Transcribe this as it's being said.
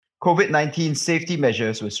COVID-19 safety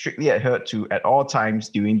measures were strictly adhered to at all times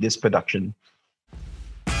during this production.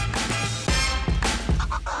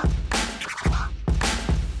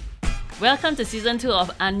 Welcome to season 2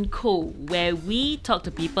 of Uncool, where we talk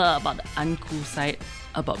to people about the uncool side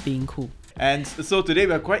about being cool. And so today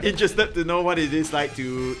we're quite interested to know what it is like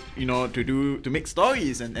to make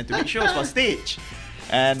stories and to make shows for stage.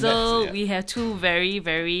 And we have two very,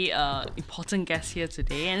 very important guests here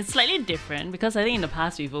today, and it's slightly different because I think in the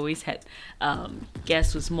past we've always had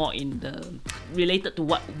guests who's more related to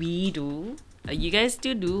what we do. You guys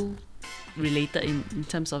still do related in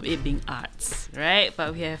terms of it being arts, right?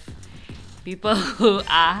 But we have people who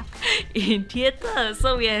are in theatre.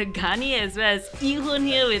 So we have Ghani as well as Yi-Hun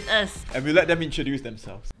here with us. And we let them introduce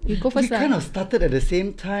themselves. You go first. We kind of started at the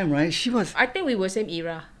same time, right? I think we were same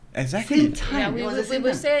era. Exactly. Same time. Yeah,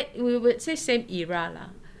 we would say same era lah.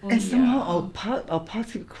 And somehow our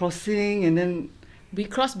paths keep crossing, and then We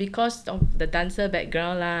crossed because of the dancer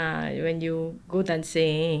background lah. When you go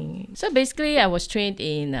dancing. So basically, I was trained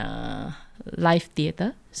in live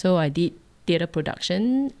theatre. So I did theatre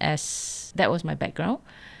production as that was my background,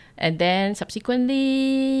 and then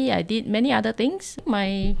subsequently I did many other things.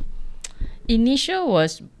 My initial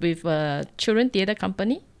was with a children theatre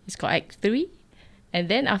company. It's called Act 3. And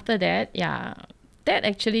then after that, that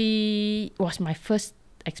actually was my first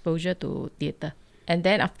exposure to theatre. And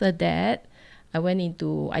then after that, I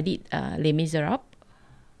did Les Miserables,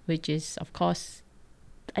 which is, of course,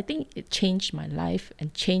 I think it changed my life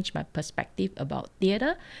and changed my perspective about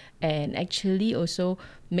theatre, and actually also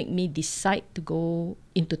made me decide to go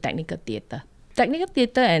into technical theatre. Technical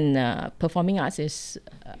theatre and performing arts is,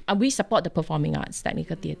 we support the performing arts,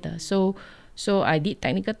 technical theatre. So I did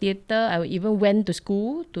technical theatre. I even went to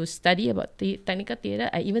school to study about technical theatre.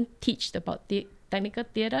 I even teach about technical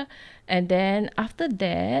theatre. And then after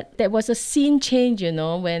that, there was a scene change,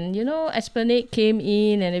 when, Esplanade came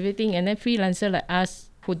in and everything. And then freelancer like us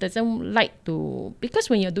who doesn't like to, because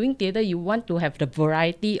when you're doing theatre, you want to have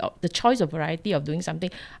the choice of variety of doing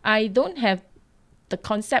something. I don't have the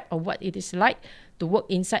concept of what it is like to work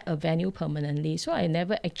inside a venue permanently. So I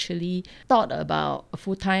never actually thought about a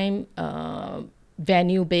full-time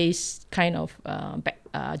venue-based kind of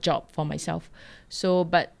job for myself. So,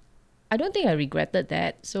 but I don't think I regretted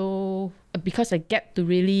that. So, because I get to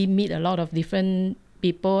really meet a lot of different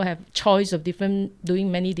people, have choice of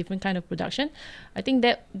doing many different kind of production. I think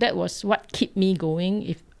that was what kept me going.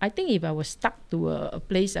 If I was stuck to a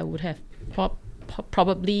place, I would have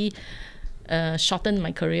probably shortened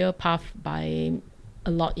my career path by a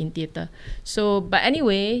lot in theatre. So, but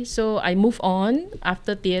anyway, so I moved on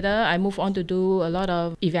after theatre. I moved on to do a lot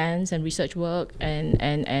of events and research work, and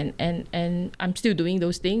I'm still doing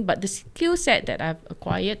those things. But the skill set that I've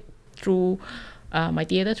acquired through my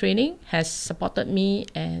theatre training has supported me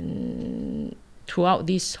and throughout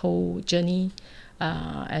this whole journey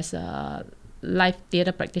as a live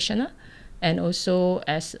theatre practitioner, and also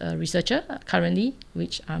as a researcher currently,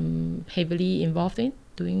 which I'm heavily involved in,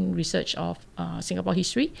 doing research of Singapore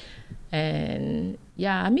history. And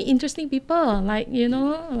I meet interesting people like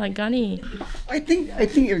Ghani. I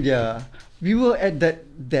think we were at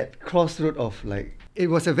that crossroad of like, it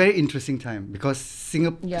was a very interesting time because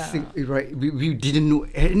Singapore, right? We didn't know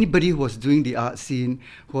anybody who was doing the art scene.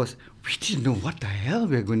 We didn't know what the hell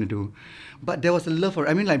we were going to do, but there was a love for.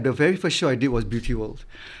 I mean, like the very first show I did was Beauty World,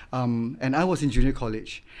 and I was in junior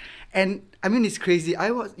college, and I mean it's crazy.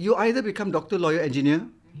 You either become doctor, lawyer, engineer,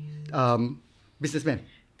 businessman.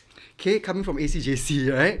 Okay, coming from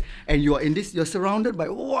ACJC, right? And you are in this, you're surrounded by,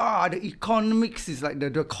 the economics is like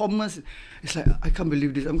the commerce. It's like, I can't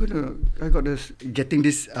believe this. Getting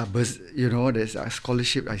this, there's a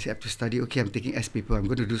scholarship. I have to study. Okay, I'm taking S paper. I'm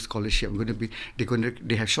going to do scholarship.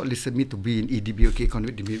 They have shortlisted me to be in EDB, okay,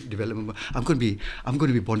 economic development. I'm going to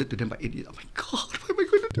be bonded to them by 8 years. Oh my God, what am I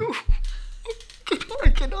going to do? I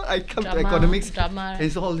cannot. I come to economics. Drama.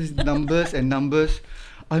 It's all these numbers and numbers.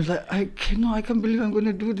 I was like, I can't believe I'm going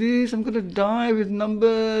to do this. I'm going to die with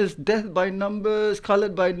numbers, death by numbers,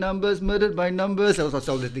 colored by numbers, murdered by numbers. I was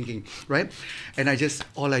always thinking, right? And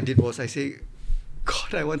all I did was I say,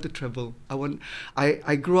 God, I want to travel.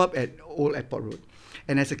 I grew up at Old Airport Road.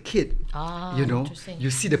 And as a kid, you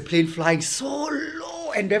see the plane flying so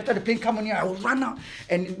low. And after the plane come on here, I will run out.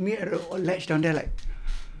 And me at the ledge down there like,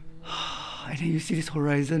 and then you see this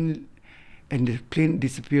horizon and the plane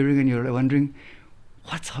disappearing and you're wondering,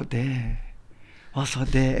 what's out there?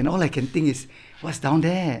 And all I can think is, what's down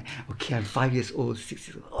there? Okay, I'm 5 years old, 6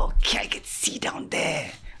 years old. Okay, I can see down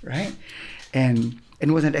there, right? And it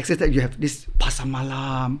was an access that you have this Pasar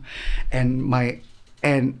Malam and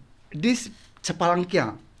this Chapalang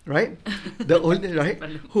Kia, right? The only, right?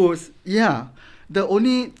 Who's, the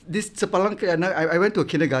only, this Sepalang, and I went to a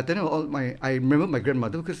kindergarten, I remember my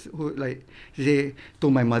grandmother, because she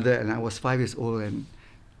told my mother, and I was 5 years old, and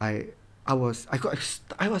I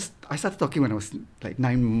started talking when I was like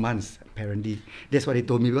 9 months, apparently. That's what they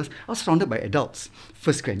told me, because I was surrounded by adults,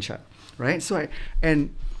 first grandchild, right? So I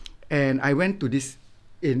went to this,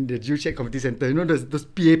 in the Joo-Chiat Community Centre, you know, those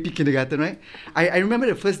PAP kindergarten, right? I remember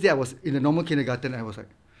the first day I was in a normal kindergarten, I was like,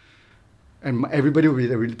 and everybody would be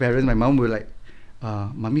there with the parents, my mom would like,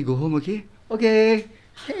 Mommy, go home, okay? Okay.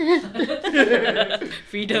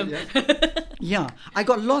 Freedom. Yeah, I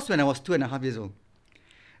got lost when I was 2.5 years old.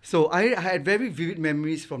 So I had very vivid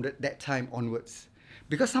memories from that time onwards.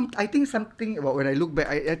 Because I think something about when I look back,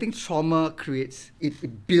 I think trauma creates,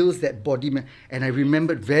 it builds that body, and I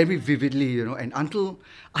remembered very vividly, you know, and until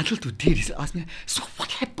today, they asked me, so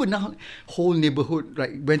what happened now? Whole neighborhood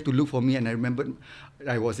went to look for me, and I remembered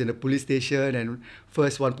I was in a police station, and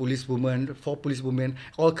first 1 policewoman, 4 policewomen,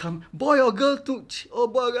 all come, boy or girl, oh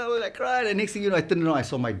boy or girl, I cried, and next thing you know, I turned around, I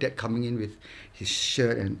saw my dad coming in with his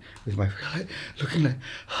shirt and with my, looking like,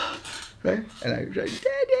 right? And I was like,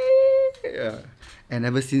 Daddy! Yeah. And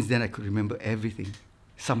ever since then, I could remember everything,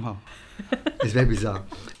 somehow. It's very bizarre.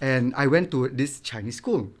 And I went to this Chinese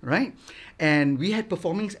school, right? And we had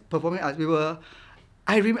performing arts.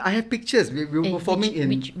 I have pictures. We were performing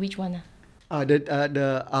which one?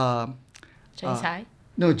 Chinese High?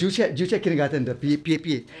 No, Joo-Chiat Kindergarten, the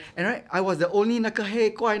PAP. And right, I was the only 那个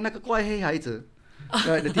乖黑孩子.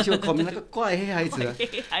 The teacher would call me 那个乖黑孩子.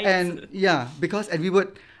 And yeah,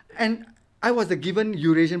 and I was the given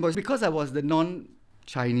Eurasian boy because I was the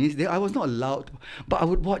non-Chinese. I was not allowed, but I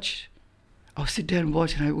would sit there and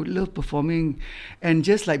watch, and I would love performing. And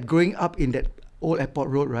just like growing up in that old airport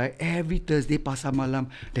road, right? Every Thursday, Pasar Malam,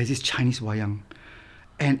 there's this Chinese wayang.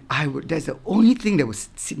 And that's the only thing that would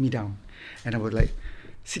sit me down. And I would like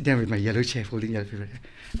sit down with my yellow chair, holding yellow paper.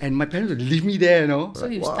 And my parents would leave me there, you know. So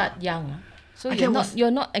you start young. So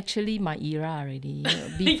you're not actually my era already.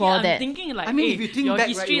 Before that. I'm thinking like, if you think your back,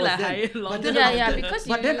 history right, like then. longer. Because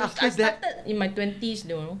after I started in my 20s,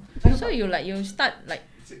 you know. So you start like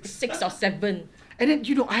 6 or 7. And then,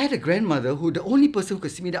 you know, I had a grandmother who, the only person who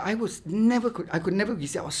could see me, that I could never be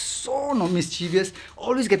seen. I was so not mischievous,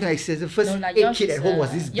 always getting access. The first aid kit at home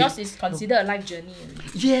was this. Yours is considered a life journey.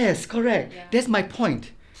 Yes, correct. Yeah. That's my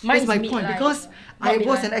point. Mine's That's my point, because I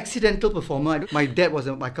was an accidental performer. My dad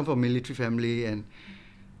I come from a military family, and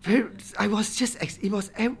it was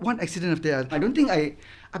one accident after the other. I don't think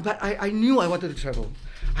but I knew I wanted to travel.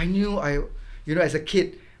 I knew you know, as a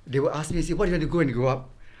kid, they would ask me, what do you want to go when you grow up?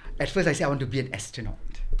 At first I said I want to be an astronaut.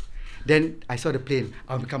 Then I saw the plane,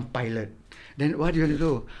 I want to become pilot. Then what do you want to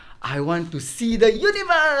do? I want to see the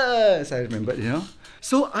universe. I remember, you know.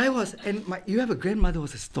 So you have a grandmother who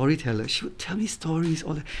was a storyteller. She would tell me stories,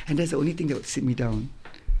 and that's the only thing that would sit me down,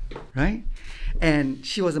 right? And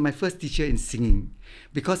she was my first teacher in singing,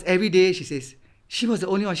 because every day she says, she was the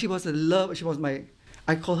only one, she was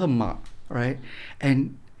I call her Ma, right?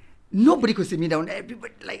 And nobody could sit me down.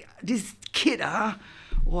 Everybody, like, this kid,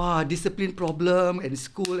 discipline problem and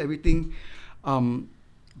school, everything.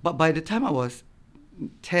 But by the time I was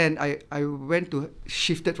 10, I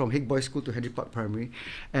shifted from Haig Boys School to Henry Park Primary,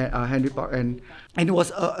 and it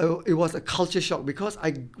was a culture shock, because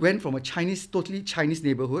I went from a totally Chinese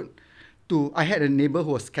neighborhood to, I had a neighbor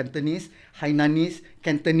who was Cantonese, Hainanese,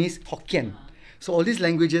 Cantonese, Hokkien. So all these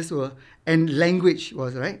languages language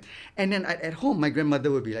was, right? And then at home, my grandmother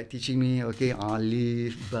would be like teaching me, okay,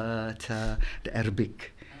 alif, bata, the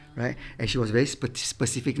Arabic, right? And she was very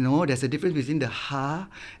specific. No, there's a difference between the ha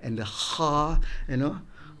and the ha, you know.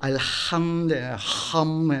 Alhamd,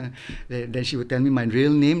 hum. Then she would tell me my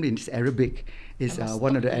real name in this Arabic is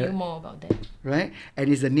one of the Arabic. More about that, right? And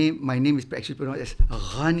it's the name. My name is actually pronounced as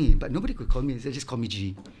Ghani, but nobody could call me. They just call me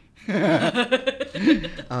G.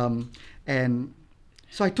 And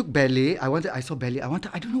so I took ballet. I saw ballet.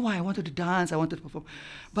 I don't know why I wanted to dance. I wanted to perform,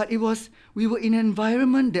 but we were in an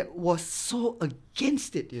environment that was so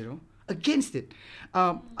against it. You know, against it.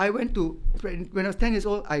 I went to when I was 10 years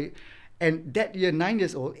old. And that year, 9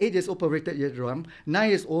 years old, 8 years old, perforated eardrum. 9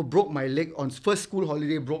 years old, broke my leg on first school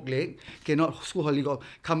holiday, broke leg. Cannot school holiday,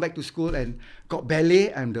 come back to school and got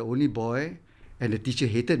ballet. I'm the only boy. And the teacher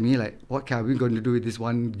hated me, like, what are we going to do with this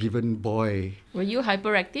one given boy? Were you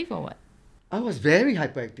hyperactive or what? I was very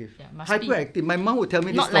hyperactive. Yeah, hyperactive. My mom would tell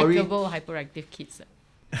me this story. Not likeable hyperactive kids.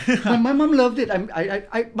 My mom loved it.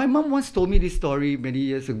 My mom once told me this story many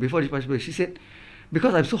years ago, before she passed away. She said,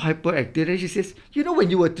 because I'm so hyperactive. And she says, you know, when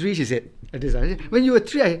you were 3, she said, when you were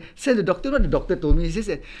 3, I sent the doctor. What the doctor told me, he says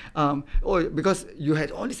that, because you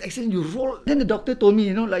had all this accident, you roll. Then the doctor told me,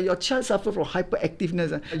 you know, like your child suffer from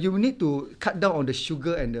hyperactiveness. You need to cut down on the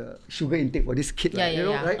sugar and the sugar intake for this kid.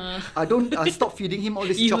 Right? I don't stop feeding him all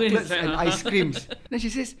these chocolates and ice creams. Then she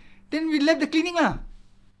says, then we left the clinic lah.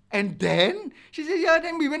 And then she said, yeah,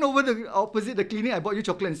 then we went over opposite the clinic. I bought you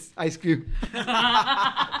chocolate and ice cream.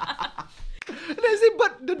 And I said,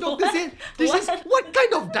 but the doctor said, what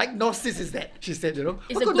kind of diagnosis is that? She said, you know.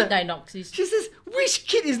 It's a good diagnosis. She says, which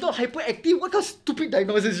kid is not hyperactive? What kind of stupid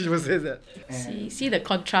diagnosis she was saying that? See the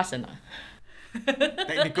contrast or not?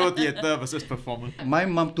 Technical theatre versus performance. My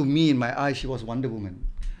mom, to me, in my eyes, she was Wonder Woman.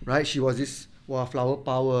 Right? She was this flower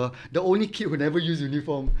power. The only kid who never used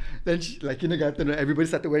uniform. Then like kindergarten, everybody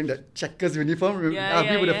started wearing that checkers uniform. We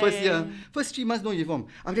were the first year. First 3 months, no uniform.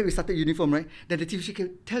 After we started uniform, right? Then the teacher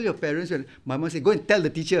can tell your parents. When my mom said, go and tell the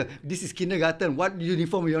teacher, this is kindergarten. What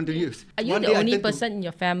uniform you want to use? Are you the only person in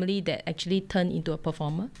your family that actually turned into a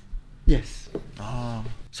performer? Yes.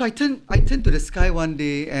 So I turned to the sky one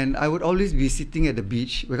day, and I would always be sitting at the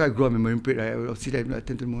beach. When I grew up in Marine Parade, I would sit there, I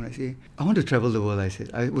turn to the moon, I say, I want to travel the world, I said.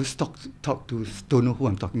 I would talk to, don't know who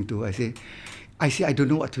I'm talking to. I say, I don't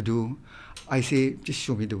know what to do. I say, just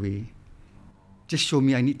show me the way. Just show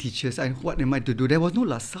me, I need teachers. What am I to do? There was no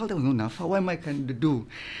LaSalle, there was no NAFA. What am I going to do?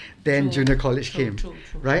 Then junior college came,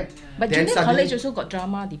 right? But then junior college also got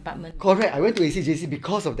drama department. Correct. I went to ACJC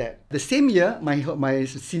because of that. The same year, my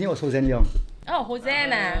senior was Hosein Leong. Oh,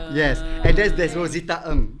 Hosein. Yes, and there's Rosita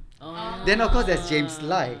Ng. Then of course there's James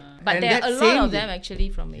Lai. But and there are a lot of them actually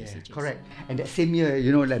from ACJC. Correct. And that same year,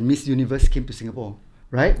 you know, like Miss Universe came to Singapore,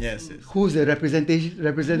 right? Yes. Who's the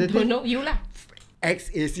representative? Don't know, you lah.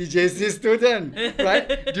 Ex-ACJC student, right?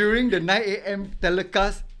 During the 9 a.m.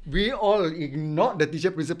 telecast, we all ignored the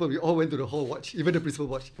teacher principal. We all went to the hall watch, even the principal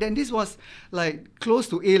watched. Then this was like close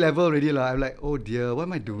to A level already. I'm like, oh dear, what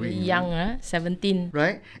am I doing? Young, 17.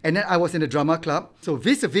 Right? And then I was in the drama club. So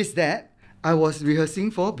vis-a-vis that, I was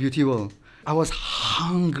rehearsing for Beauty World. I was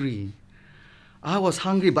hungry,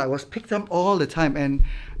 but I was picked up all the time. And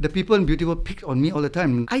the people in Beauty World picked on me all the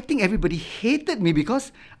time. I think everybody hated me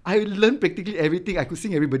because I learned practically everything. I could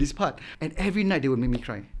sing everybody's part. And every night they would make me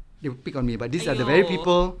cry. They would pick on me. But these are the very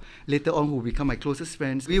people later on who become my closest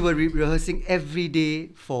friends. We were rehearsing every day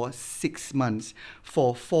for 6 months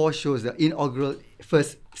for 4 shows. The inaugural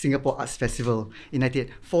first Singapore Arts Festival in 98.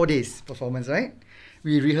 4 days performance, right?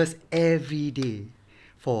 We rehearsed every day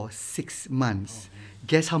for 6 months.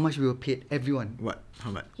 Guess how much we were paid, everyone? What?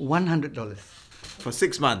 How much? $100. For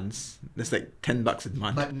 6 months, that's like $10 a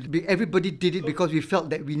month. But everybody did it because we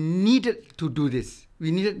felt that we needed to do this.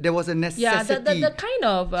 There was a necessity. Yeah, the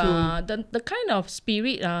kind of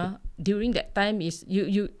spirit during that time is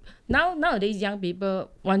you nowadays young people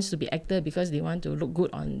wants to be actor because they want to look good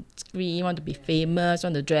on screen, want to be famous,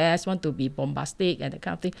 want to dress, want to be bombastic and that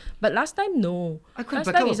kind of thing. But last time no. Last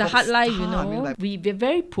time is a hard life, you know. We're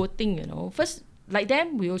very poor thing, you know. First, like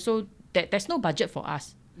them, we also there's no budget for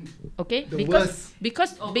us. Okay, because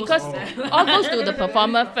all goes to the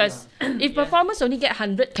performer first. If performers only get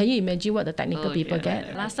 100, can you imagine what the technical people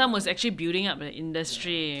get? Last time was actually building up the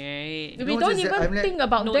industry, right? We don't even think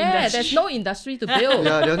about that. Industry. There's no industry to build.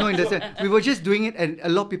 Yeah, there's no industry. We were just doing it, and a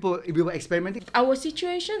lot of people, we were experimenting. Our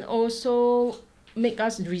situation also make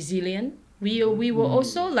us resilient. We were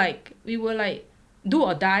also like do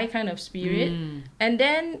or die kind of spirit, and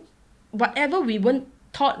then whatever we weren't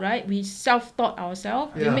taught, right? We self-taught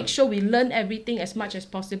ourselves. We make sure we learn everything as much as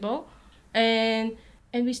possible, and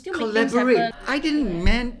we still collaborate. Make things happen. I didn't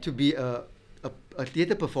meant to be a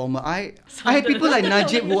theatre performer. I had people like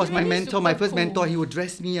Najib, who was my mentor, my first mentor. He would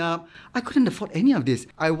dress me up. I couldn't afford any of this.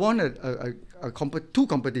 I won two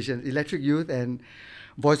competitions, Electric Youth and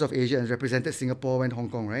Voice of Asia, and represented Singapore and Hong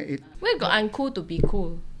Kong, right? Where got uncool to be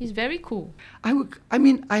cool? He's very cool.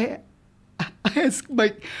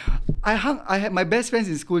 I had my best friends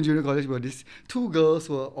in school and junior college were these 2 girls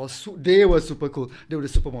they were super cool. They were the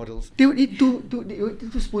supermodels. They would eat two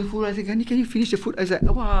spoonfuls. I said, can you finish the food? I said,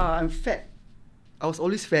 wow, I'm fat. I was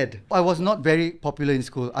always fed. I was not very popular in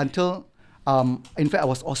school until, in fact, I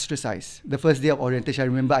was ostracized. The first day of orientation, I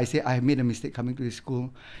remember I said, I have made a mistake coming to this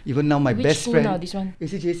school. Even now, my Which best school friend... now, this one?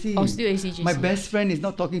 ACJC. Oh, still ACJC. My best friend is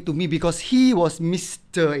not talking to me because he was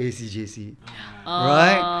Mr. ACJC.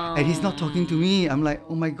 Right? And he's not talking to me. I'm like,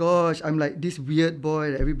 oh my gosh. I'm like this weird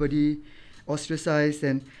boy that everybody ostracized.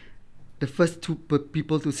 And the first 2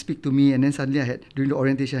 people to speak to me. And then suddenly during the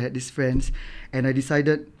orientation, I had these friends. And I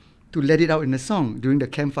decided to let it out in a song during the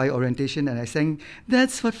campfire orientation. And I sang,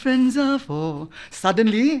 "That's what friends are for."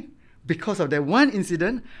 Suddenly, because of that one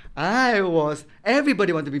incident,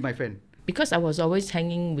 everybody wanted to be my friend. Because I was always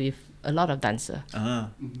hanging with a lot of dancer.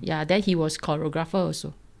 Yeah, then he was choreographer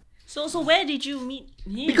also. So where did you meet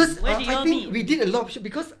him? Because where did you I all think meet? we did a lot of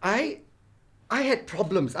because I had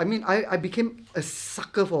problems. I mean, I became a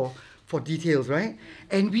sucker for details, right?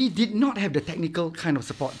 And we did not have the technical kind of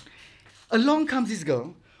support. Along comes this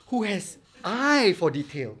girl who has eye for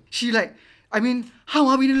detail. She like, I mean, how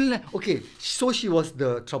are we doing that? Okay, so she was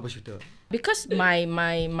the troubleshooter. Because my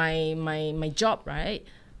job, right,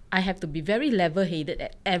 I have to be very level-headed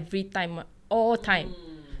at every time, all time.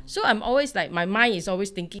 So I'm always like, my mind is always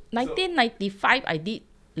thinking, 1995, I did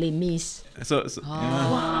Les Mis.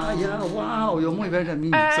 Wow, you're more better than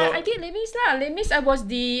me. I did Les Mis lah. Les Mis, I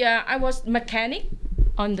was mechanic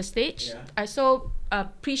on the stage. I saw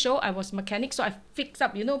pre-show, I was mechanic, so I fixed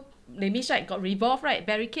up, Les Mis, right, got revolve, right,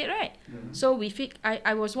 barricade, right. So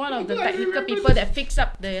I was one of the technical people that fix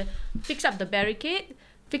up the barricade,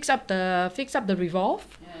 fix up the revolve,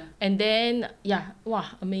 and then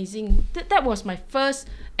amazing. That was my first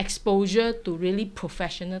exposure to really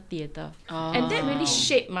professional theatre, and that really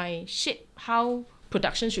shaped how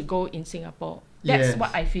production should go in Singapore. That's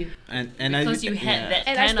what I feel. And Because you had that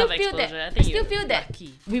And I kind still of feel exposure. that think I still you're feel that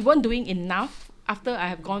lucky. we weren't doing enough after I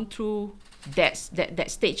have gone through that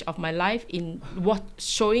stage of my life in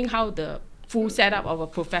showing how the full setup of a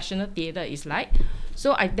professional theatre is like.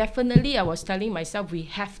 So I was telling myself we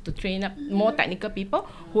have to train up more technical people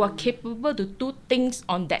who are capable to do things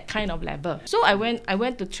on that kind of level. So I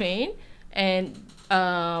went to train, and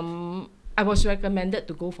I was recommended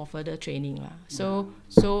to go for further training lah. So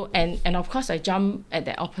and of course I jumped at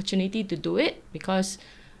that opportunity to do it because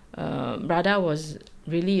RADA was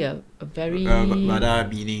really a very RADA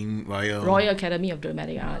meaning Royal Academy of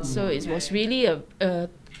Dramatic Arts. So it was really a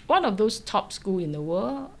one of those top school in the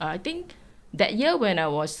world. I think that year when I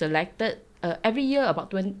was selected, every year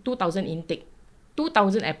about 2,000 intake,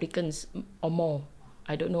 2,000 applicants or more.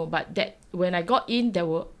 I don't know, but that when I got in, there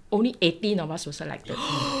were only 18 of us were selected.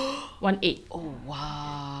 18. Oh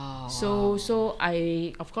wow. So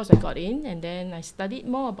I got in, and then I studied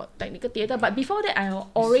more about technical theatre. But before that, I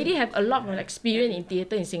already have a lot of experience in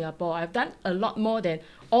theatre in Singapore. I've done a lot more than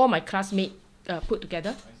all my classmates put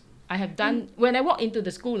together. I have done, when I walk into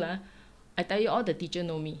the school, I tell you, all the teachers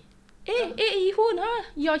know me. Hey, Yi Hoon,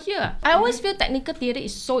 you're here. I always feel technical theatre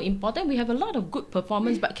is so important. We have a lot of good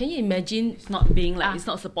performance, but can you imagine? It's not being like, it's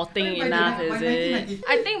not supporting enough, is it?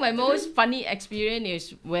 I think my most funny experience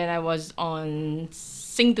is when I was on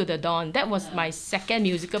Sing to the Dawn. That was my second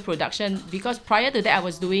musical production, because prior to that I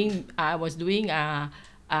was doing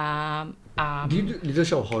Do you do little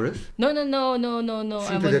show of horrors? No. Sing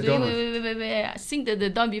I to was the doing Dawn. wait. Sing to the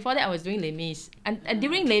Dawn. Before that, I was doing Les Mis, and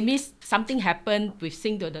during Les Mis, something happened with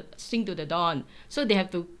Sing to the Dawn. So they have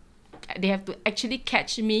to actually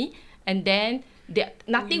catch me, and then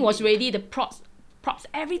nothing was ready. The props,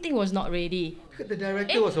 everything was not ready. The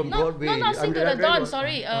director was on Broadway. No, Sing to the Dawn. Was-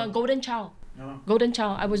 Sorry, Golden Child. Golden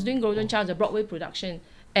Child. I was doing Golden Child, the Broadway production,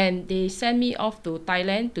 and they sent me off to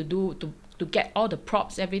Thailand to get all the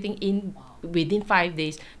props, everything in within 5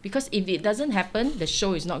 days, because if it doesn't happen, the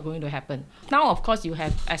show is not going to happen. Now, of course, you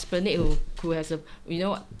have Esplanade who has a,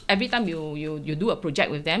 every time you do a project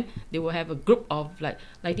with them, they will have a group of like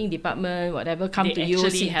lighting department, whatever, come They to you,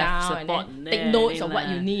 actually sit have down, and support then there, take notes of they what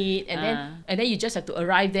you lah. need, and then you just have to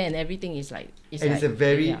arrive there, and everything is like And it's a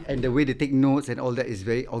very, and the way they take notes and all that is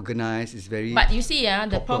very organized. It's very. But you see, the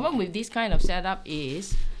proper. problem with this kind of setup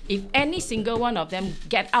is, if any single one of them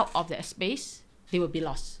get out of that space, they will be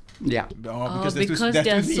lost. Yeah. Because because they're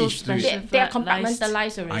they're too so niche to- special. They are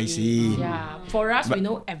compartmentalized already. I see. Yeah. For us, we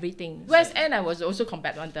know everything. West End, I was also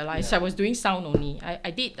compartmentalized. So I was doing sound only.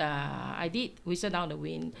 I did Whistle Down the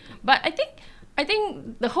Wind. But I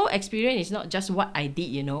think the whole experience is not just what I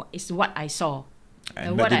did, it's what I saw.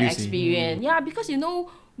 And what what did I you see? experienced. Yeah, because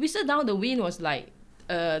Whistle Down the Wind was like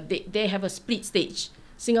they have a split stage.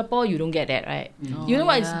 Singapore, you don't get that, right? You know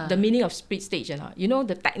what is the meaning of split stage or not? You know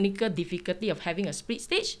the technical difficulty of having a split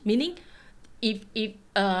stage? Meaning, if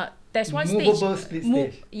there's one Movable stage... split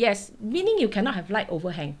stage. Yes, meaning you cannot have light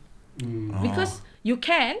overhang. Because you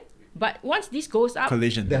can, but once this goes up,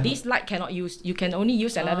 Collision. this light cannot use. You can only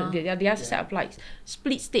use another the other set of lights.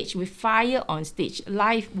 Split stage with fire on stage,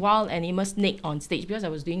 live wild animal snake on stage, because I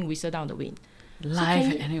was doing Whistle Down the Wind. Live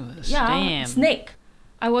can you- animals. Yeah, Damn. snake.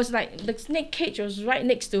 I was like, the snake cage was right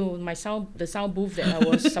next to the sound booth that I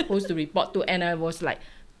was supposed to report to, and I was like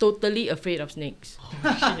totally afraid of snakes.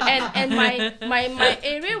 and my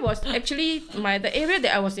area was actually the area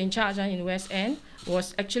that I was in charge in West End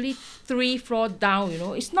was actually 3 floors down. You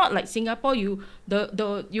know, it's not like Singapore. You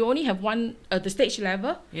only have one the stage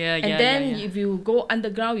level. And then if you go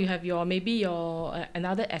underground, you have your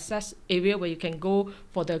another access area where you can go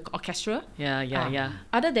for the orchestra.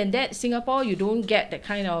 Other than that, Singapore, you don't get that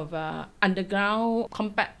kind of underground.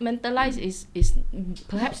 Compartmentalized is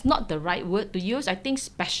perhaps not the right word to use. I think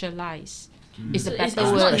specialized. It's a better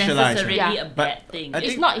it's word. not necessarily a bad thing.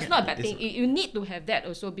 It's not a bad thing. You need to have that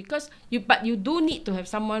also, because you do need to have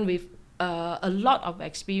someone with a lot of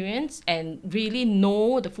experience and really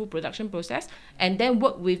know the full production process, and then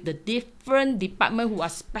work with the different department who are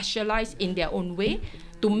specialized in their own way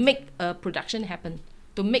to make a production happen,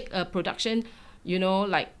 to make a production,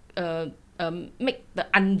 make the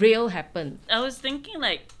unreal happen. I was thinking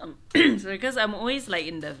sorry, because I'm always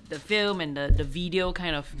in the film and the video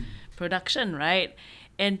kind of production, right?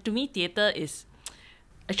 And to me, theatre is,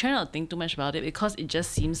 I try not to think too much about it because it just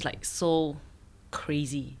seems so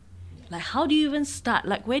crazy. How do you even start?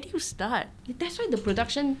 Where do you start? That's why the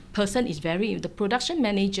production person is the production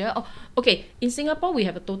manager. Okay, in Singapore, we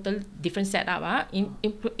have a total different setup. In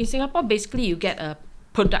Singapore, basically, you get a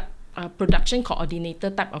production coordinator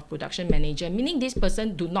type of production manager, meaning this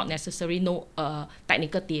person do not necessarily know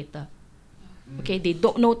technical theatre. Okay, they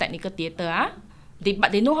don't know technical theatre.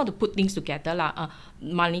 But they know how to put things together.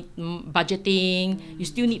 Money, budgeting, you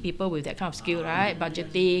still need people with that kind of skill, right?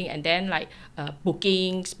 Budgeting, and then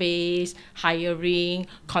booking space, hiring,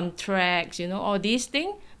 contracts, all these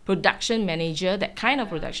things. Production manager, that kind of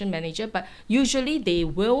production manager. But usually they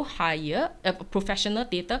will hire a professional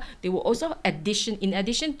theatre. They will also in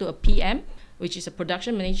addition to a PM, which is a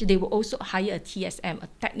production manager, they will also hire a TSM, a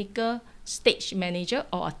technical stage manager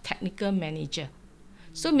or a technical manager.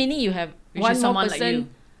 So meaning you have one more person.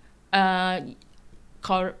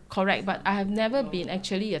 Correct, but I have never been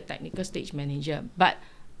actually a technical stage manager. But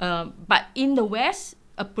in the West,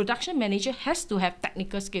 a production manager has to have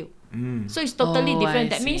technical skill. So it's totally different.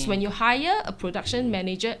 That means when you hire a production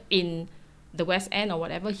manager in the West End or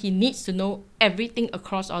whatever, he needs to know everything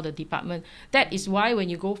across all the departments. That is why when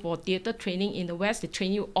you go for theatre training in the West, they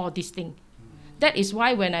train you all these things. That is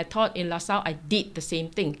why when I taught in LaSalle, I did the same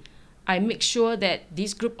thing. I make sure that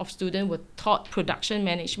this group of students were taught production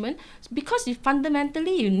management, because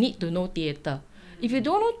fundamentally you need to know theatre. If you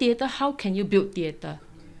don't know theatre, how can you build theatre?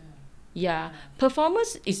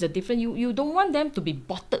 Performance is a different. You don't want them to be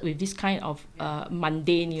bottled with this kind of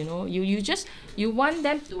mundane. You want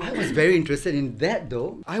them to. I was very interested in that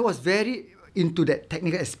though. I was very into that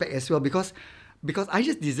technical aspect as well, because I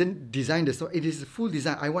just didn't design the story. It is a full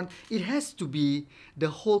design. It has to be the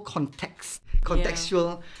whole contextual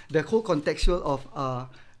of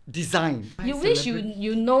design. You wish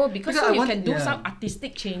you know, because so you can do some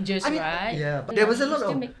artistic changes, right? Yeah, but there was a lot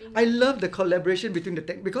of. I love the collaboration between the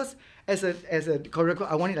tech, because as a choreographer,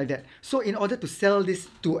 I want it like that. So in order to sell this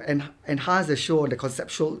to enhance the show, the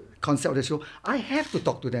concept of the show, I have to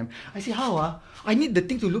talk to them. I say, how I need the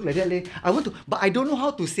thing to look like that. I want to, but I don't know how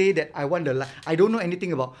to say that. I want I don't know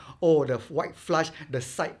anything about the white flush, the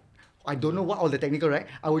side. I don't know what all the technical, right?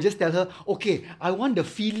 I will just tell her, okay, I want the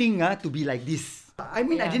feeling to be like this. I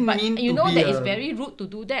mean, I didn't mean to be... You know that it's very rude to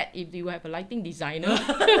do that if you have a lighting designer.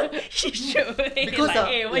 She should. Because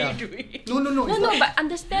hey, what are you doing? No, but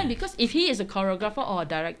understand, because if he is a choreographer or a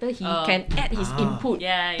director, he can add his input.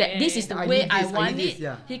 This is the way I want it.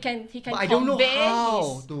 He can but I don't know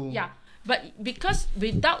how to... But because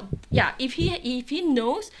if he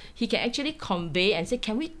knows, he can actually convey and say,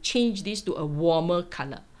 can we change this to a warmer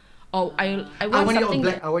color? Or I want it on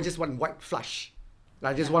black. I just want white flush.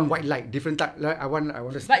 I just want white light, different type. I want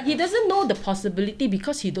to. But he doesn't know the possibility,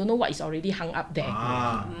 because he don't know what is already hung up there.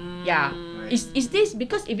 Is this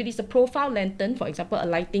because if it is a profile lantern, for example, a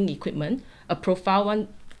lighting equipment, a profile one,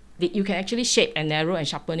 you can actually shape and narrow and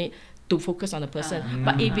sharpen it to focus on the person.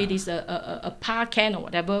 But if it is a par can or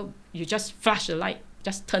whatever, you just flash the light,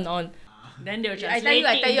 just turn on. Then they'll I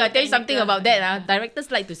tell you something about that. Directors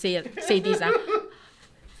like to say this.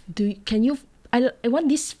 I want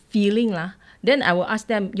this feeling . Then I will ask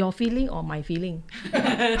them, your feeling or my feeling?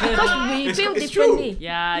 Because we feel differently.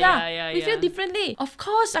 We feel differently. Of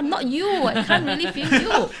course, I'm not you. I can't really feel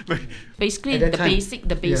you. Basically, the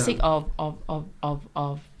basic of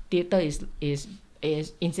theatre is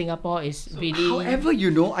in Singapore is really. However,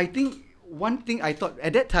 I think one thing I thought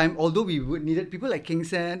at that time, although we would needed people like King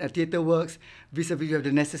Sen at Theatre Works, vis-a-vis we have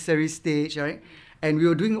the necessary stage, right? And we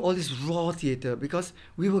were doing all this raw theatre because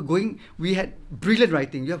we had brilliant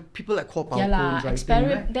writing. You have people like Kuo Pao Kun writing.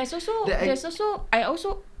 Right? There's also,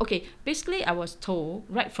 basically I was told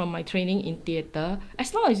right from my training in theatre,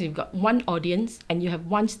 as long as you've got one audience and you have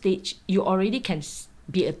one stage, you already can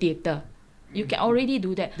be a theatre. You can already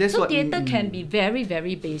do that. That's so what- theatre can be very,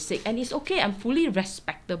 very basic, and it's okay. I'm fully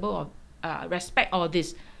respectable of respect all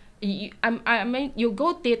this. I mean, you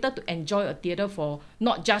go theatre to enjoy a theatre for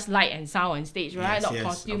not just light and sound on stage, right? Yes, Not yes,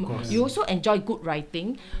 costume. of course. You also enjoy good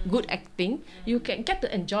writing, good acting. You can get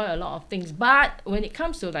to enjoy a lot of things. But when it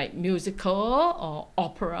comes to like musical or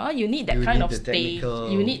opera, you need that You kind need of the stage.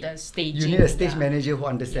 technical- You need the staging. You need a stage yeah. manager who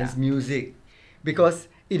understands Yeah. music, because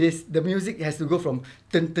it is the music has to go from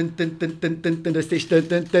turn turn turn turn turn turn turn the stage turn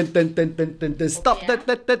turn turn turn turn turn turn turn stop Okay,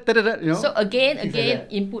 turn turn turn turn, you know. So again, Things like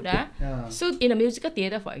that. input. Yeah. So in a musical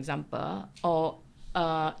theatre, for example, or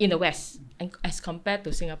in the West, and as compared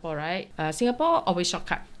to Singapore, right? Singapore always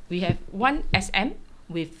shortcut. We have one SM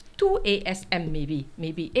with two ASM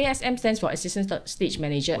maybe. ASM stands for Assistant Stage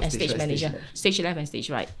Manager Oh, and stage Stage right, Manager. stage Stage left and stage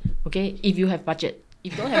right. Okay, if you have budget.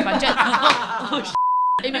 If you don't have budget,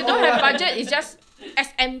 if you don't have budget, it's just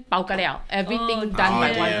SM 包个了. Everything done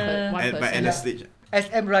by one And by person. end of stage.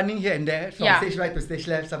 SM running here and there from Yeah. stage right to stage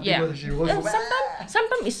left. Some Yeah. people she will go back.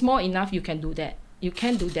 Sometimes it's small enough you can do that. You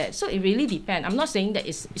can do that. So it really depends. I'm not saying that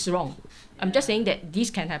it's wrong. I'm just saying that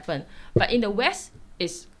this can happen. But in the West,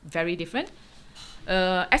 it's very different.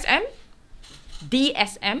 SM,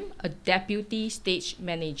 DSM, a deputy stage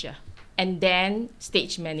manager, and then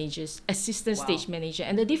stage managers, assistant stage manager.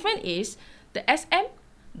 And the difference is the SM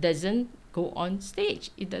doesn't go on stage.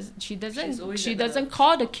 She doesn't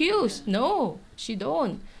call the cues. No, she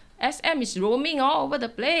don't. SM is roaming all over the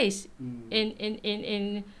place.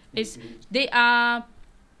 They are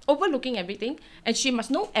overlooking everything, and she must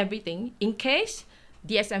know everything in case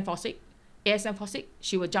DSM falls sick, ASM falls sick,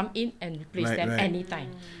 she will jump in and replace Right, them right. anytime.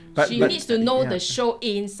 But- She but- needs to know yeah. the show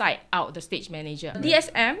inside out, the stage manager.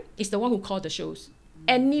 DSM is the one who calls the shows.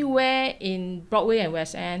 Anywhere in Broadway and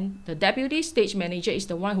West End, the deputy stage manager is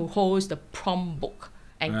the one who holds the prom book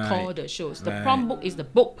and call Right, the shows. The right. prom book is the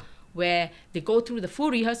book where they go through the full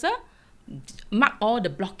rehearsal, mark all the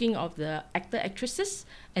blocking of the actor actresses,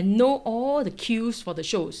 and know all the cues for the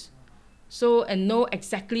shows. So, and know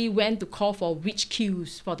exactly when to call for which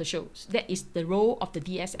cues for the shows. That is the role of the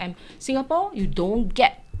DSM. Singapore, you don't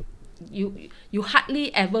get, you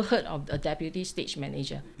hardly ever heard of a deputy stage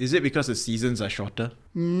manager. Is it because the seasons are shorter?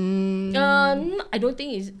 I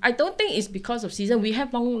don't think it's because of season. We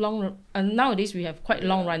have long nowadays we have quite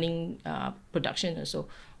long running production also.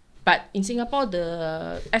 But in Singapore,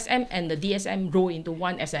 the SM and the DSM roll into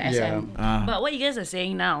one as a SM. But what you guys are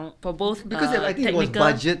saying now, for both Because I think it was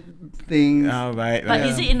technical, budget things. Oh, right. but right.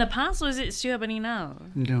 is it in the past or is it still happening now?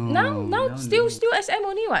 No. Now still SM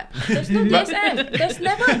only what? There's no DSM. There's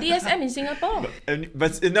never a DSM in Singapore. And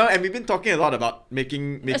we've been talking a lot about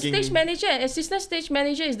making A stage manager, assistant stage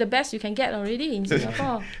manager is the best you can get already in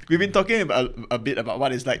Singapore. We've been talking about a bit about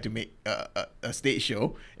what it's like to make a stage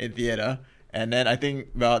show in theatre. And then I think,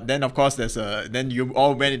 then of course then you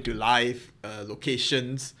all went into live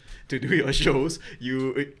locations to do your shows.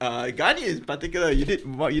 You, Ghani in particular,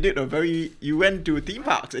 you went to theme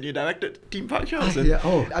parks and you directed theme park shows. And Yeah.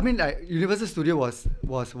 Oh, I mean, like Universal Studio was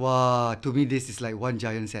wow. To me, this is like one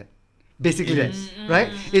giant set. Basically, that's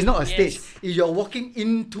right. It's not a stage. You're walking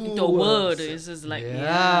into The world is just like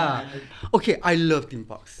Yeah. Okay, I love theme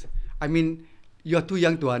parks. I mean, you're too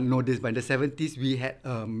young to know this, but in the 70s, we had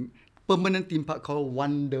permanent theme park called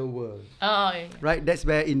Wonder World. Oh, Right, that's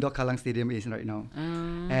where Indoor Kallang Stadium is right now.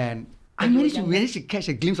 And I When you were managed to catch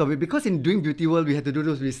a glimpse of it because in doing Beauty World, we had to do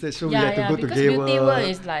those research, so we had to go to because Gay Beauty World. World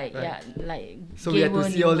is like right? like So Gay we had to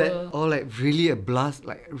World, see New all that, World. all like really a blast,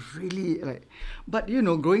 like really like. But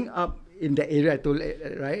growing up in that area, I told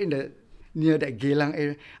right in the near that Geylang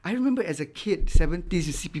area, I remember as a kid, 70s,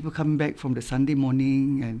 you see people coming back from the Sunday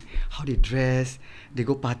morning and how they dress, they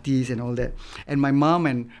go parties and all that. And my mom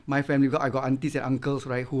and my family, I got aunties and uncles,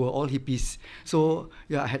 right, who were all hippies. So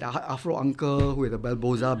yeah, I had an Afro uncle with a bell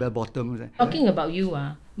bottom. Talking about you,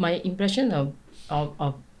 my impression of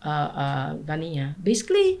Ghani,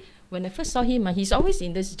 basically when I first saw him, he's always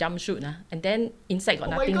in this jumpsuit, and then inside got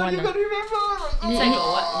nothing Oh my God, on. you gotta remember! Inside got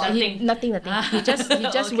what? Nothing. Nothing. He just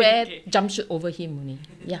Okay, wear okay. jumpsuit over him only.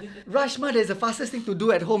 Yeah. Rashma, there's the fastest thing to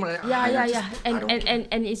do at home. Like, Yeah.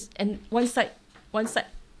 And one side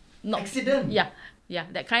not Accident. Yeah,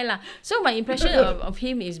 that kind lah. So my impression of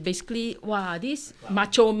him is basically, wow, this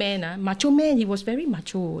macho man, he was very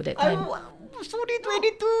macho that time. Sorry,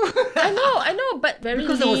 22. I know, but very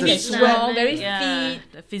Because there was lean a and sweat. strong, very fit.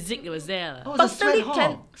 The physique was there. Oh, the Totally sweat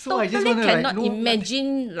hall. So I just totally wanna, like, cannot know,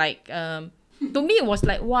 imagine like to me it was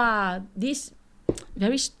like, wow, this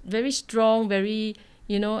very very strong, very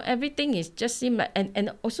everything is just seem like,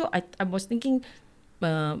 and also I was thinking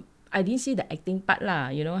I didn't see the acting part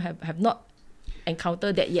lah, have not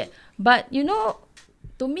encountered that yet, but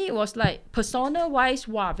to me it was like persona wise,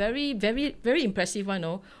 wow, very, very, very impressive one.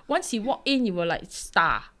 No, once he walked in, you were like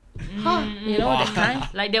star. You know that kind.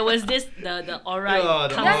 Like there was this the aura. Yeah,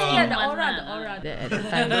 the The moment, aura. At the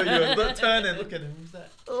time. You turn and look at him. Who's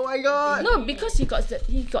that? Oh my god. No, because he got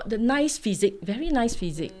the nice physique, very nice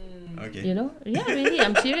physique. Okay. You know, yeah, really,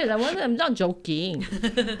 I'm serious. I'm not joking.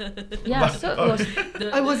 Yeah, so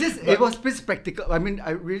it was. It was pretty practical. I mean,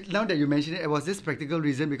 now that you mention it was this practical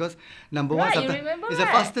reason because number one, Right, you sometimes remember, it's the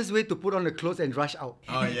right? fastest way to put on the clothes and rush out.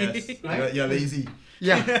 Oh yes. You're lazy.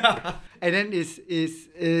 Yeah. And then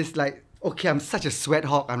it's like, okay, I'm such a sweat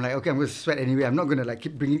hog. I'm like, okay, I'm going to sweat anyway. I'm not going to like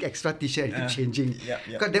keep bringing extra t-shirt and keep changing. Yeah.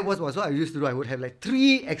 Because that was what I used to do. I would have like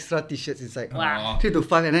 3 extra t-shirts inside. Wow. 3 to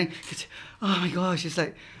 5. And then, oh my gosh, it's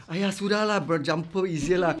like, sudah lah, jumper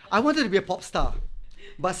easier lah. I wanted to be a pop star.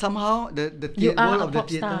 But somehow, the You are world a of the pop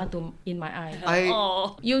star theatre, in my eye.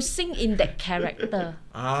 Oh. You sing in that character.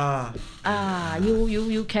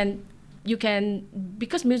 You can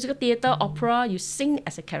because musical theatre, opera, you sing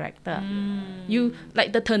as a character. You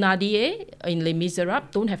like the Thénardier in Les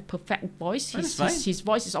Miserables don't have perfect voice. His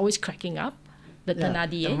voice is always cracking up. The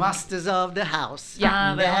Thénardier. the masters of the house.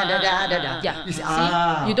 Yeah. Yeah. You see,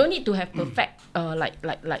 you don't need to have perfect like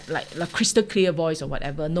crystal clear voice or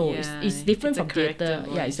whatever. No, Yeah, it's different it's a from theatre.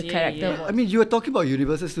 character Yeah, it's a voice. character Yeah. voice. I mean, you were talking about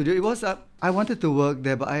Universal Studio. It was I wanted to work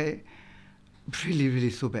there, but I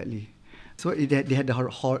really so badly. So they had the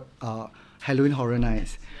Halloween Horror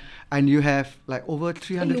Nights, and you have like over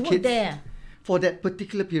 300 you worked kids there. for that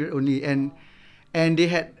particular period only, and they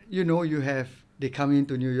had they come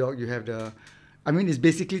into New York. You have it's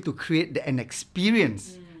basically to create an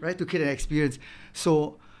experience, right? To create an experience.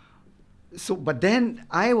 So, but then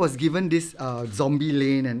I was given this Zombie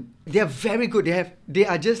Lane, and they are very good. They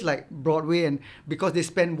are just like Broadway, and because they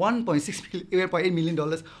spend $1.8 million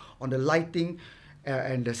on the lighting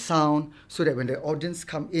and the sound, so that when the audience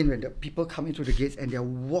come in, when the people come into the gates, and they are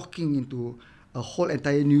walking into a whole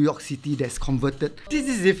entire New York City that's converted. This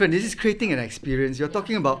is different. This is creating an experience. You're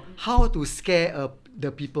talking about how to scare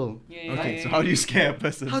the people. Okay, so how do you scare a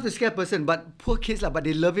person? How to scare a person, but poor kids but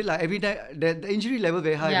they love it every day. The injury level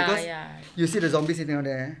very high because you see the zombies sitting on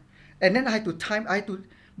there, and then I had to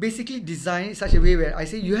basically design it such a way where I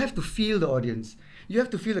say you have to feel the audience, you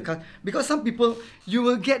have to feel the cast, because some people you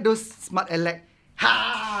will get those smart aleck,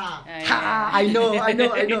 I know,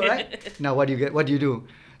 right? Now what do you get? What do you do?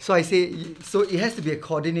 So I say, so it has to be a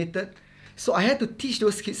coordinated. So I had to teach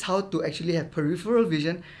those kids how to actually have peripheral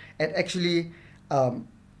vision and actually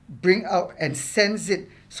bring out and sense it.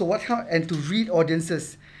 So and to read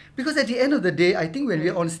audiences. Because at the end of the day, I think when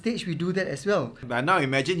we're on stage, we do that as well. But now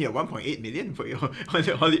imagine you have 1.8 million for your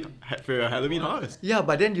Halloween horrors. Yeah,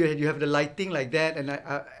 but then you have the lighting like that,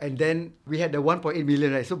 and then we had the 1.8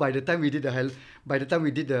 million, right? So by the time we did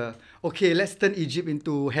okay, let's turn Egypt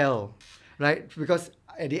into hell, right? Because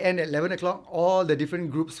at the end, at 11 o'clock, all the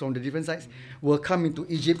different groups from the different sides will come into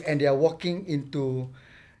Egypt, and they are walking into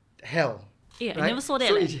hell. Yeah, right? I never saw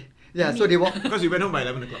that. So they walk. Because we went home by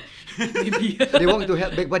 11 o'clock. They walk into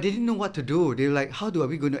hell, but they didn't know what to do. They were like, "How are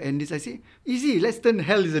we going to end this?" I say, "Easy. Let's turn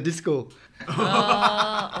hell is a disco."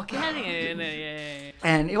 Okay. Yeah.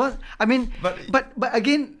 And it was. I mean, but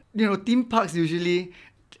again, theme parks usually.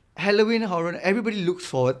 Halloween Horror, everybody looks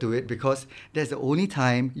forward to it because that's the only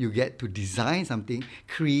time you get to design something,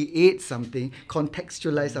 create something,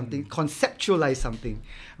 contextualize something, conceptualize something,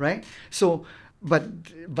 right? So, but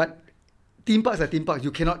theme parks are theme parks.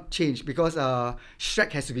 You cannot change because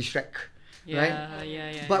Shrek has to be Shrek, right?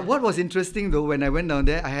 Yeah. But what was interesting though, when I went down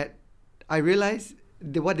there, I realized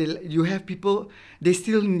you have people. You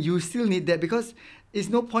still need that because. It's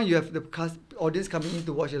no point you have the audience coming in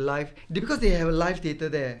to watch a live because they have a live theatre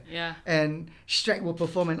there. Yeah. And Shrek will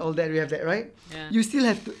perform and all that. We have that, right? Yeah. You still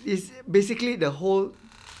have to. It's basically the whole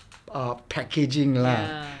packaging lah.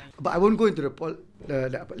 Yeah. But I won't go into the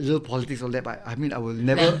little politics all that. But I mean, I will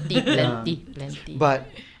never. Plenty. But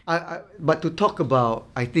but to talk about,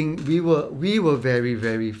 I think we were very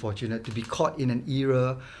very fortunate to be caught in an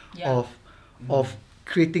era of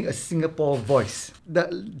creating a Singapore voice. The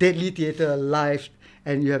Deadly Theatre live.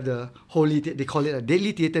 And you have the Holy Theatre, they call it a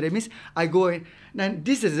Deadly Theatre. That means I go in, and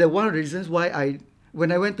this is one of the reasons why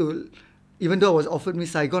when I went to, even though I was offered Miss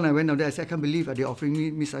Saigon, I went down there, I said, I can't believe they're offering me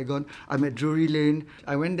Miss Saigon. I'm at Drury Lane.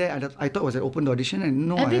 I went there, and I thought it was an open audition, and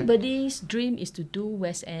no. Everybody's dream is to do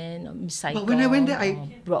West End or Miss Saigon. But when I went there, I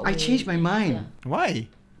Broadway. changed my mind. Yeah. Why?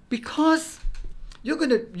 Because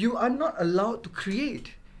you are not allowed to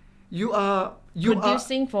create. You are You are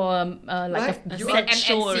producing for like right? a You set are- MNC.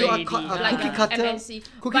 show you are already. Like cookie a cutter. MNC.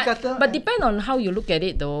 Cookie cutter. But depend on how you look at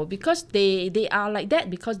it though, because they are like that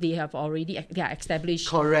because they have already they are established.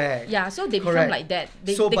 Correct. Yeah, so they Correct. become like that.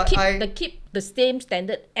 They, So, they but keep the same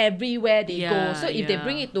standard everywhere they go. Yeah, So if they yeah.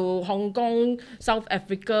 bring it to Hong Kong, South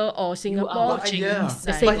Africa, or Singapore, watching Yeah,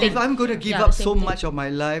 inside. same but thing. if I'm going to give Yeah, up the so same thing. much of my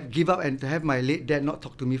life, give up and to have my late dad not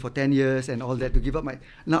talk to me for 10 years and all that, to give up my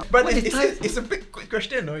now. But what is time- it's a big quick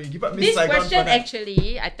question, no? You give up Miss this Saigon question for that.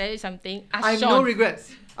 actually, I tell you something. Ask I have Sean. no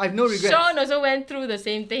regrets. I have no regrets. Sean also went through the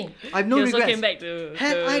same thing. I have no He also regrets. came back to.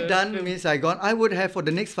 Had to I done film. Miss Saigon, I would have for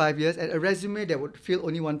the next 5 years a resume that would fill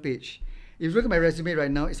only one page. If you look at my resume right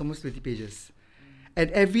now, it's almost 20 pages. And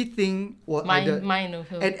everything was Mine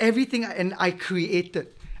also. and everything and I created.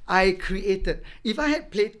 If I had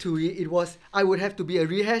played Tui, I would have to be a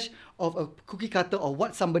rehash of a cookie cutter or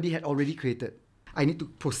what somebody had already created. I need to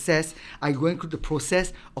process. I going through the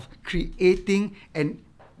process of creating and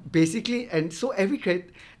basically every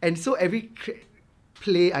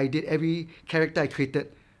play I did, every character I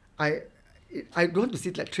created, I don't want to say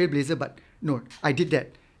it like Trailblazer, but no, I did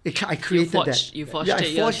that. I created that. You forged Yeah, I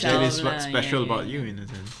it forged yourself. That is what's lah, special yeah, about yeah. you in a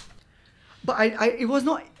sense. But it was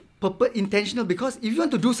not intentional because if you want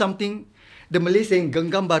to do something, the Malay saying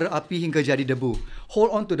genggam bara api hingga jadi debu. Hold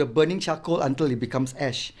on to the burning charcoal until it becomes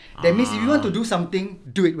ash. That means if you want to do something,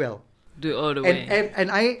 do it well. Do it all the way. And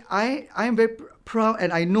I am very proud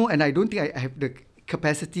and I know and I don't think I have the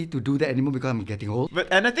capacity to do that anymore because I'm getting old.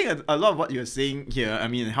 And I think a lot of what you're saying here, I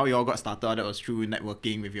mean, how you all got started, that was through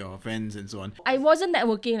networking with your friends and so on. I wasn't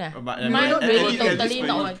networking. But, Mine at really least- at least totally for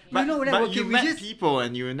not. you. one. But, You know, but networking, you we met just- people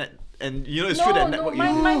and you and you know it's through that network.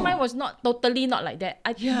 Mine was not totally not like that.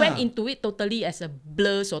 I Yeah. went into it totally as a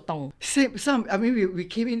blur sotong. I mean we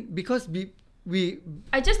came in because we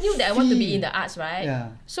I just knew that I want to be See. in the arts, right?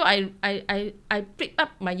 Yeah. So I picked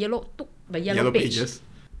up my yellow Yellow page. pages.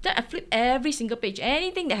 Then I flip every single page.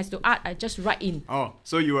 Anything that has to art, I just write in. Oh,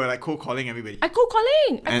 so you were like cold calling everybody. I cold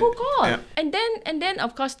calling. I And- cold call. yeah. And then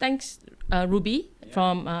of course thanks Ruby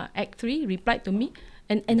from Act 3 replied to me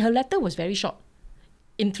and her letter was very short.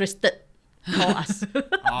 Interested. Call us.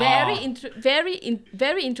 Very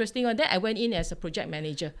interesting. On that I went in as a project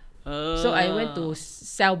manager. So I went to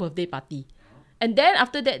sell birthday party. And then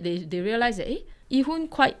after that they realized that Yee-Hoon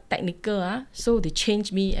quite technical, so they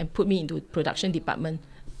changed me and put me into production department.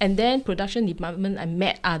 And then production department I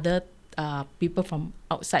met other people from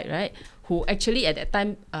outside, right? Who actually at that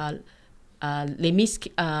time Lemis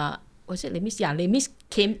was it Lemis? Yeah, Lemis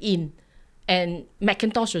came in and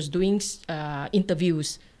Macintosh was doing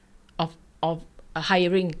interviews of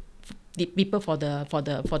hiring the people for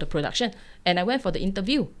the production. And I went for the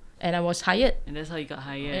interview and I was hired. And that's how you got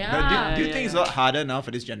hired. Yeah. But do you Yeah, think it's a yeah. lot harder now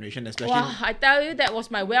for this generation, especially? Wow, I tell you, that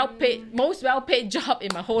was my most well-paid job in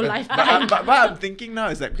my whole lifetime. But what I'm thinking now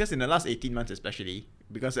is like because in the last 18 months especially,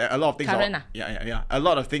 because a lot of things Current are, yeah, a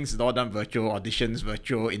lot of things is all done virtual, auditions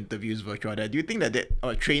virtual, interviews virtual. Do you think that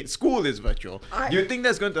school is virtual? Do you think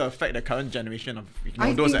that's going to affect the current generation of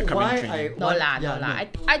those that come in training? No lah.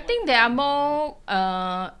 I think there are more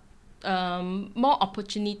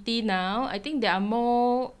opportunity now. I think there are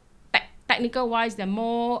more technical wise. There are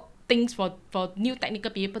more things for new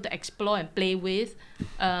technical people to explore and play with.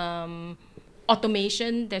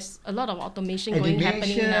 Automation. There's a lot of automation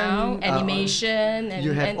happening now. Animation and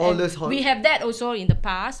you have and, all and those we have that also in the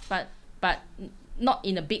past, but not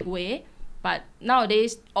in a big way. But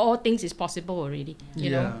nowadays, all things is possible already.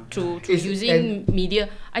 You know, through using media.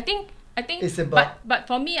 I think. It's about- But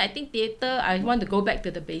for me, I think theatre. I want to go back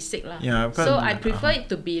to the basic lah. Yeah, because- So I prefer it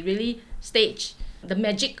to be really stage, the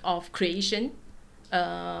magic of creation.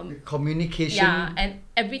 Communication. Yeah, and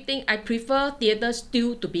everything. I prefer theatre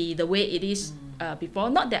still to be the way it is before.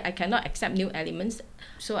 Not that I cannot accept new elements.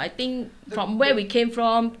 So I think from where we came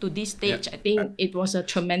from to this stage, I think it was a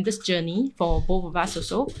tremendous journey for both of us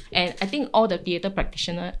also. And I think all the theatre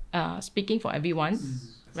practitioners, speaking for everyone,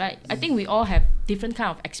 right? I think we all have different kind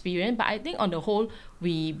of experience, but I think on the whole,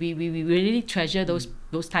 we really treasure those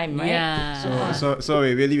times, right? Yeah. So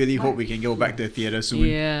we really hope we can go back to theatre soon.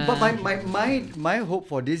 Yeah. But my hope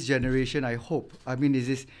for this generation, I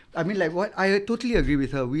totally agree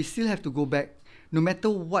with her. We still have to go back, no matter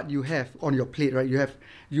what you have on your plate, right?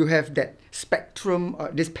 You have that spectrum,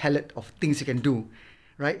 this palette of things you can do,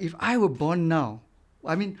 right? If I were born now,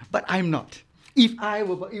 but I'm not. If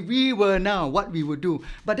we were now, what we would do.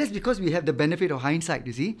 But that's because we have the benefit of hindsight,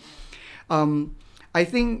 you see. I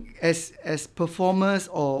think as performers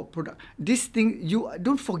or this thing, you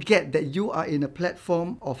don't forget that you are in a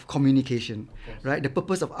platform of communication, right? The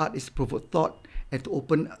purpose of art is to provoke thought and to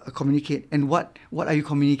communicate. And what are you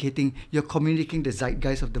communicating? You're communicating the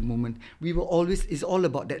zeitgeist of the moment. It's all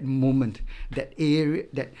about that moment, that area,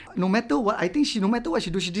 that no matter what, I think no matter what she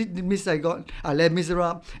do, she did Miss Saigon, Les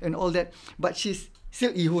Miserables and all that, but she's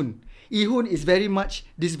still Lee Hoon. Lee Hoon is very much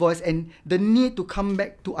this voice, and the need to come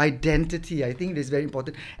back to identity, I think is very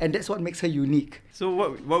important, and that's what makes her unique. So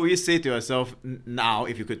what would you say to yourself now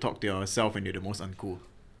if you could talk to yourself when you're the most uncool?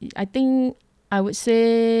 I think I would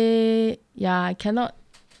say, I cannot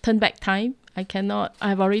turn back time.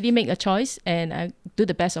 I've already made a choice, and I do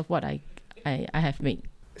the best of what I have made.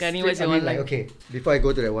 Gani, what's your one line? Okay, before I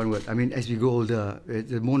go to that one word, I mean, as we grow older,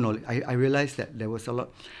 the more knowledge, I realized that there was a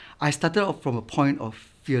lot. I started off from a point of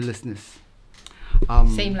fearlessness.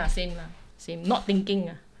 Same. Not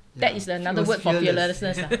thinking. That is another word for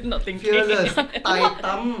fearlessness. Not thinking. Fearless. Tai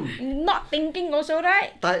tam. Not thinking also,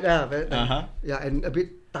 right? Yeah, and a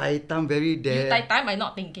bit tai tam, very there. You tai tam by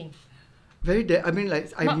not thinking. Very there. I mean,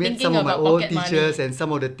 like I Not met thinking some of my about old pocket teachers money. and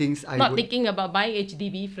some of the things Not thinking about buying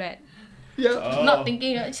HDB flat. Yeah. Not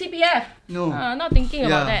thinking CPF. No. Not thinking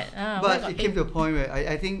about that. But it came to a point where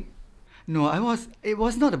I think, no, it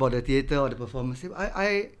was not about the theatre or the performance.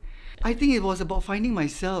 I think it was about finding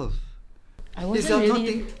myself. I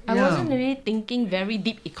wasn't really thinking very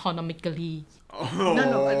deep economically.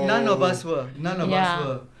 None of us were.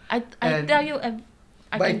 I tell you,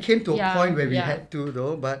 but it came to a point where we had to,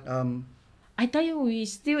 though. But I tell you, we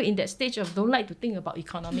still in that stage of don't like to think about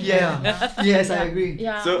economy. Yes, I agree.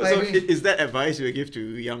 Yeah. So I agree. is that advice you would give to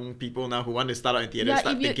young people now who want to start out in theatre,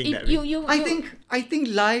 start thinking that way? I think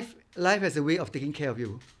life has a way of taking care of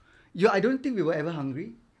you. I don't think we were ever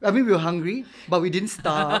hungry. I mean, we were hungry, but we didn't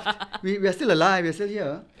starve. we are still alive. We're still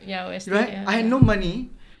here. Yeah, we're still right? here. I had no money,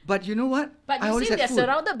 but you know what? But I you always see, had they're food.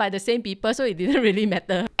 surrounded by the same people, so it didn't really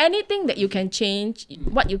matter. Anything that you can change,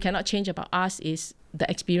 what you cannot change about us is the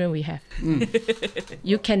experience we have.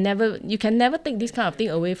 You can never take this kind of thing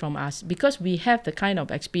away from us, because we have the kind of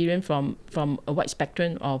experience from a wide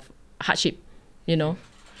spectrum of hardship, you know.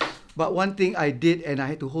 But one thing I did, and I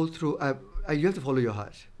had to hold through, you have to follow your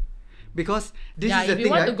heart. Because this is the if thing, you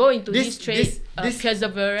want right? to go into this trade,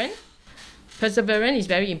 perseverance is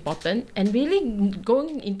very important, and really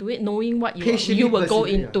going into it knowing what you will go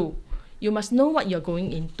into. You must know what you're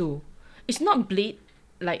going into. It's not bleed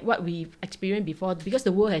like what we've experienced before, because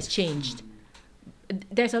the world has changed.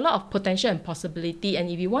 There's a lot of potential and possibility, and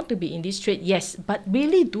if you want to be in this trade, yes, but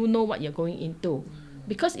really do know what you're going into,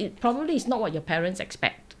 because it probably is not what your parents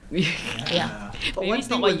expect. Yeah. But Maybe one it's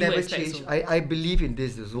thing not what will you never expect, change. so. I believe in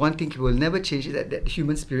this. There's one thing will never change, that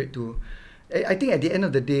human spirit too. I think at the end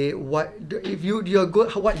of the day, if you're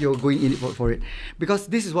good, what you're going in for it, because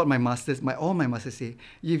this is what all my masters say.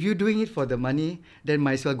 If you're doing it for the money, then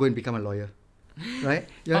might as well go and become a lawyer, right?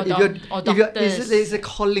 It's a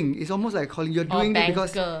calling. It's almost like a calling. You're doing it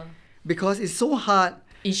because it's so hard.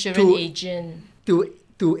 Insurance agent.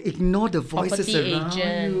 To ignore the voices Property around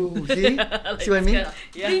agent. you. See what I mean?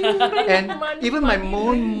 And even my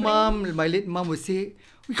own mom, my late mom would say,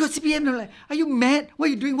 "We got CPM." I'm like, "Are you mad? What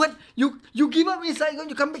are you doing? What you give up in Saigon?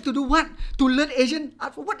 You come back to do what? To learn Asian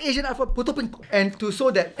art for what? Asian art for Putopin?" And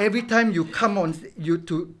so that every time you come on, you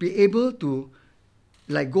to be able to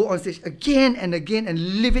like go on stage again and again and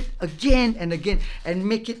live it again and again and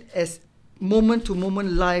make it as moment to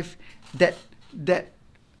moment life that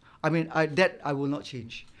I will not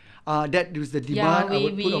change. That is the demand I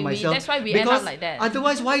would put on myself. That's why we end up like that.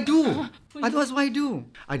 Otherwise, why do? I don't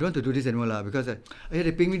want to do this anymore because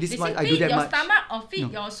they pay me this much. I do that much. Feed your stomach or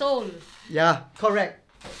feed your soul. Yeah, correct.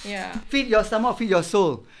 Yeah. Feed your stomach, feed your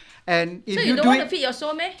soul. And if So you don't do want it, to feed your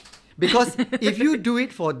soul, meh? because if you do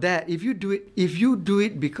it for that, if you do it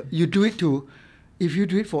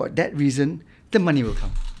for that reason, the money will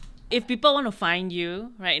come. If people want to find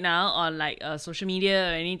you right now on like social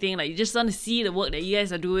media or anything, like you just want to see the work that you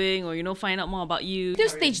guys are doing, or find out more about you. Still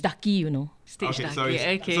stage ducky, you know. Stage Okay, Ducky.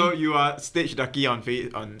 Okay. so you are Stage Ducky on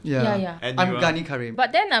Yeah. and I'm you are- Gani Karim.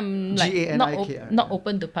 But then I'm like GANIKR. not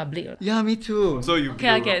open to public. Yeah, me too. So you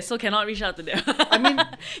Okay, so cannot reach out to them. I mean,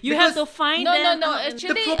 you have because- to find No. them.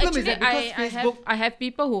 Actually, The problem is that because I have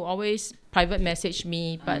people who always private message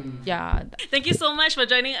me, but yeah. Thank you so much for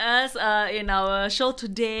joining us in our show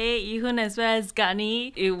today, Yi-Hun as well as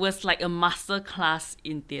Gani. It was like a master class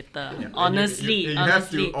in theatre. Honestly, you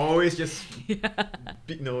honestly. have to always just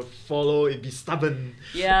follow it, be stubborn.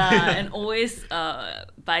 Yeah, and always, but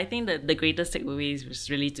I think that the greatest takeaway is just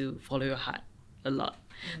really to follow your heart a lot.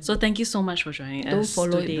 So thank you so much for joining Don't us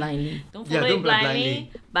follow today. it blindly. Don't Yeah, follow don't it blindly,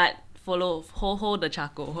 blindly. but hold the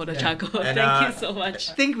charcoal, hold the charcoal. And, Thank you so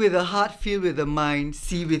much. think with the heart, feel with the mind,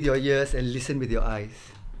 see with your ears, and listen with your eyes.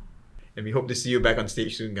 And we hope to see you back on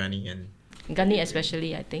stage soon, Gani. And Gunny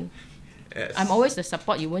especially, I think. Yes. I'm always the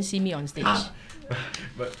support. You won't see me on stage.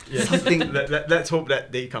 But yeah, Something- let's hope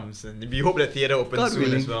that day comes, and we hope that theatre opens God soon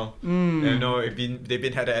willing. as well. You know, they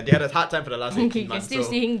had a hard time for the last 18 You can months. still So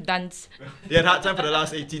see him dance. they had a hard time for the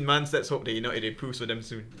last 18 months. Let's hope that it improves for them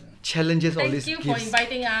soon. Challenges Thank always you for gives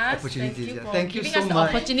inviting us. opportunities. Thank you for Thank you giving so us the much.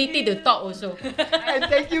 opportunity to talk also. And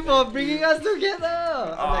thank you for bringing us together.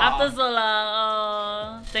 After so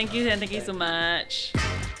long. Oh, thank you so much.